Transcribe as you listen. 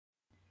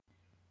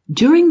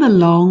During the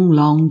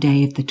long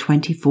day of the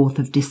 24th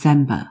of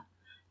December,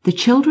 the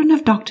children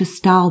of Dr.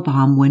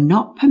 Stahlbaum were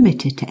not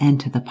permitted to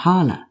enter the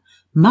parlour,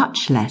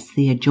 much less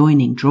the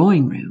adjoining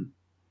drawing-room.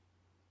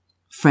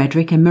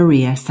 Frederick and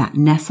Maria sat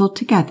nestled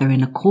together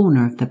in a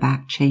corner of the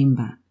back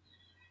chamber.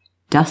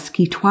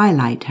 Dusky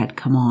twilight had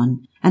come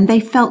on, and they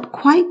felt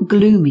quite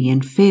gloomy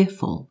and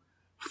fearful,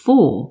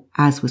 for,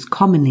 as was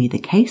commonly the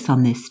case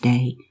on this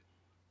day,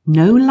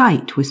 no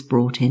light was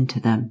brought into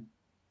them.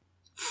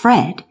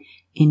 Fred,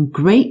 in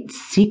great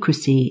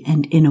secrecy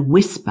and in a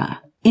whisper,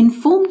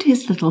 informed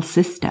his little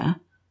sister,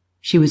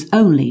 she was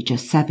only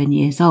just 7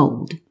 years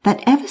old,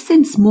 that ever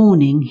since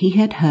morning he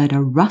had heard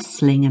a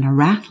rustling and a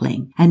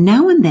rattling, and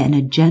now and then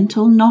a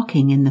gentle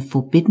knocking in the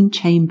forbidden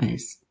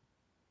chambers.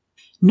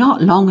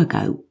 Not long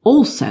ago,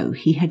 also,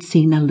 he had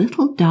seen a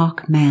little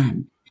dark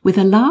man, with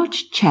a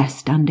large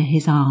chest under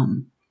his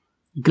arm,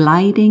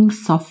 gliding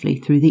softly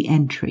through the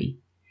entry,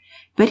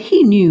 but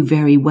he knew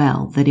very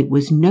well that it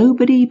was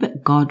nobody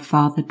but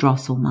Godfather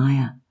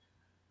Drosselmeyer.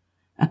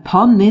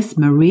 Upon this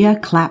Maria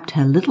clapped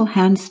her little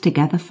hands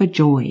together for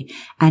joy,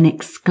 and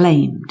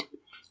exclaimed,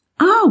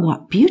 "Ah,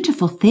 what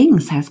beautiful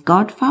things has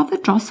Godfather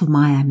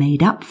Drosselmeyer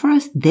made up for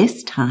us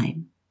this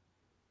time!"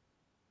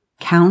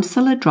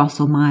 Councillor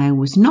Drosselmeyer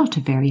was not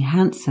a very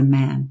handsome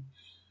man.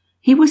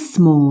 He was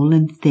small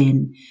and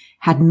thin,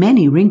 had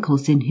many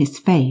wrinkles in his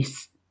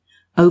face.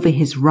 Over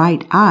his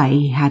right eye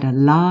he had a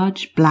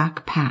large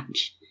black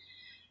patch,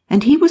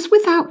 and he was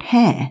without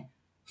hair,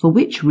 for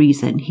which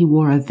reason he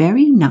wore a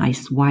very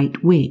nice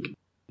white wig.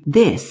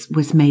 This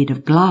was made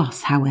of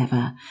glass,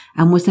 however,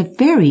 and was a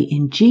very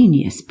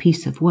ingenious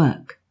piece of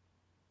work.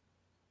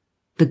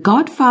 The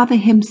godfather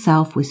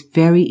himself was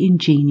very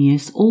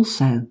ingenious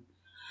also.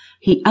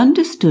 He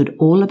understood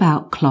all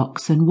about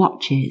clocks and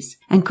watches,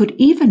 and could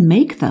even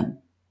make them.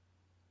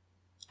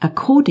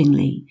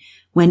 Accordingly,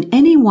 when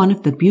any one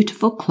of the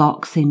beautiful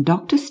clocks in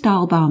Dr.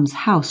 Stahlbaum's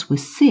house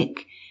was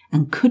sick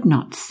and could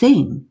not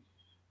sing,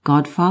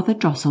 Godfather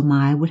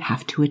Drosselmeyer would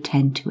have to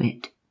attend to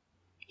it.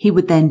 He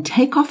would then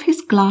take off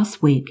his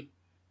glass wig,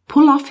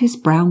 pull off his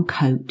brown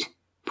coat,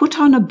 put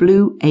on a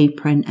blue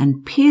apron,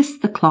 and pierce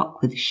the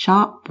clock with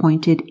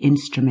sharp-pointed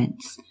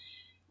instruments,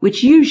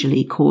 which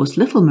usually caused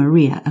little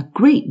Maria a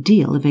great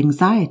deal of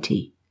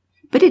anxiety.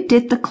 But it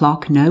did the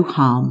clock no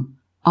harm.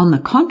 On the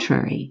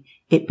contrary,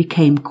 it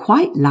became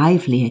quite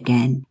lively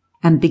again,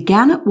 and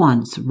began at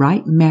once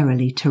right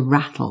merrily to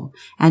rattle,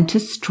 and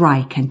to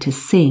strike, and to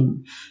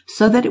sing,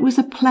 so that it was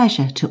a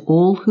pleasure to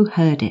all who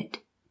heard it.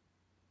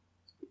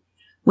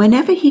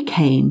 Whenever he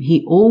came,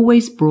 he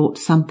always brought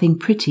something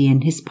pretty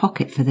in his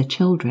pocket for the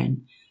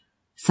children,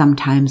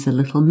 sometimes a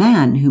little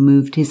man who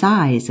moved his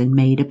eyes and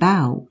made a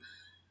bow,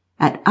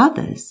 at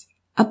others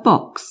a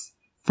box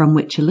from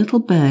which a little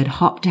bird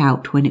hopped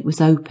out when it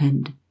was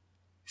opened,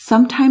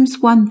 sometimes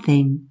one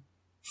thing,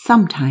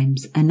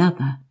 sometimes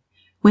another.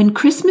 When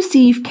Christmas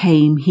Eve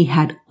came, he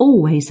had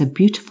always a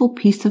beautiful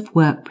piece of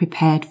work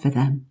prepared for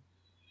them,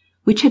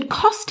 which had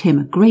cost him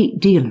a great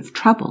deal of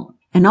trouble,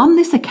 and on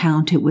this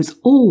account it was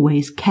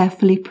always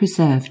carefully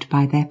preserved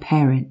by their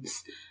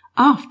parents,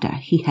 after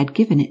he had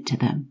given it to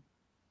them.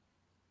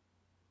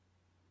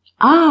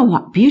 "Ah,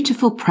 what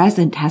beautiful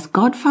present has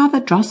Godfather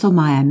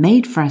Drosselmeyer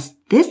made for us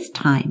this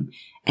time!"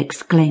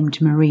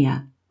 exclaimed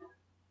Maria.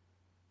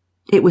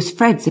 It was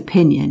Fred's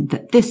opinion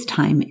that this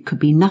time it could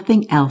be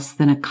nothing else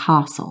than a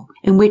castle,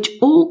 in which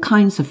all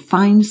kinds of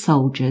fine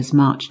soldiers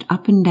marched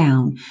up and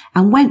down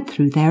and went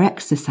through their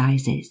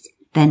exercises.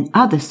 Then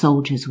other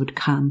soldiers would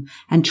come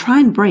and try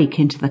and break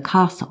into the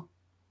castle,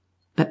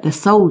 but the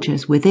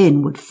soldiers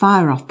within would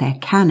fire off their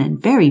cannon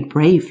very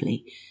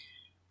bravely,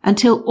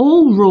 until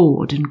all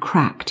roared and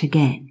cracked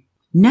again.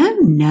 "No,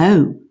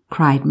 no,"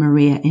 cried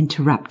Maria,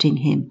 interrupting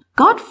him.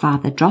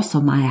 "Godfather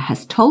Drosselmeyer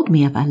has told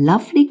me of a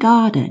lovely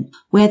garden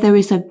where there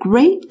is a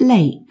great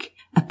lake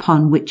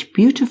upon which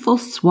beautiful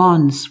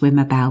swans swim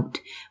about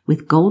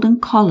with golden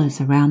collars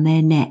around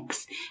their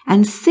necks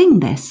and sing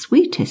their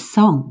sweetest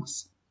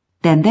songs.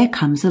 Then there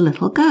comes a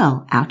little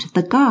girl out of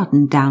the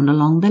garden down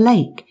along the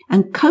lake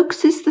and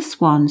coaxes the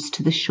swans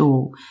to the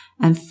shore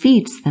and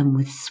feeds them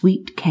with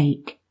sweet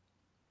cake."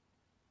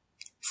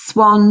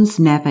 "Swans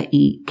never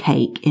eat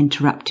cake,"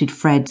 interrupted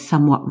Fred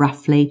somewhat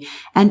roughly,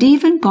 "and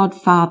even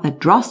Godfather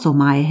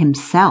Drosselmeyer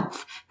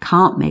himself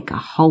can't make a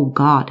whole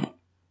garden.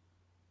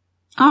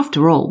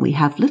 After all, we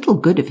have little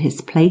good of his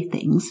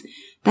playthings.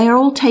 They are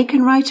all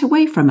taken right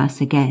away from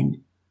us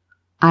again.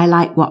 I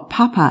like what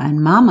Papa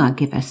and Mamma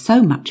give us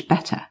so much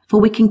better, for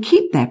we can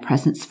keep their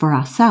presents for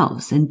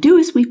ourselves and do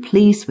as we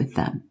please with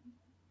them."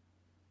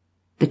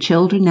 The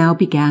children now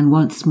began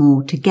once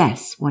more to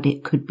guess what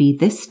it could be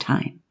this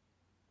time.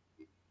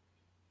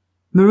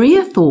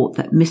 Maria thought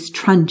that Miss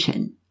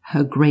Truncheon,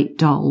 her great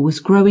doll, was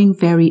growing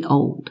very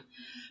old,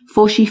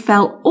 for she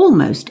fell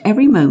almost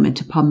every moment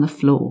upon the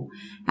floor,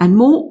 and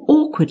more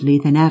awkwardly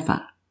than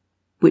ever,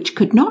 which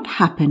could not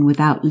happen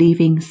without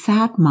leaving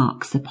sad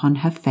marks upon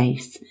her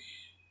face.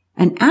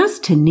 And as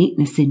to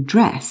neatness in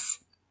dress,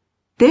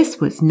 this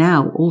was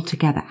now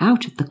altogether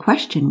out of the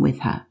question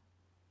with her.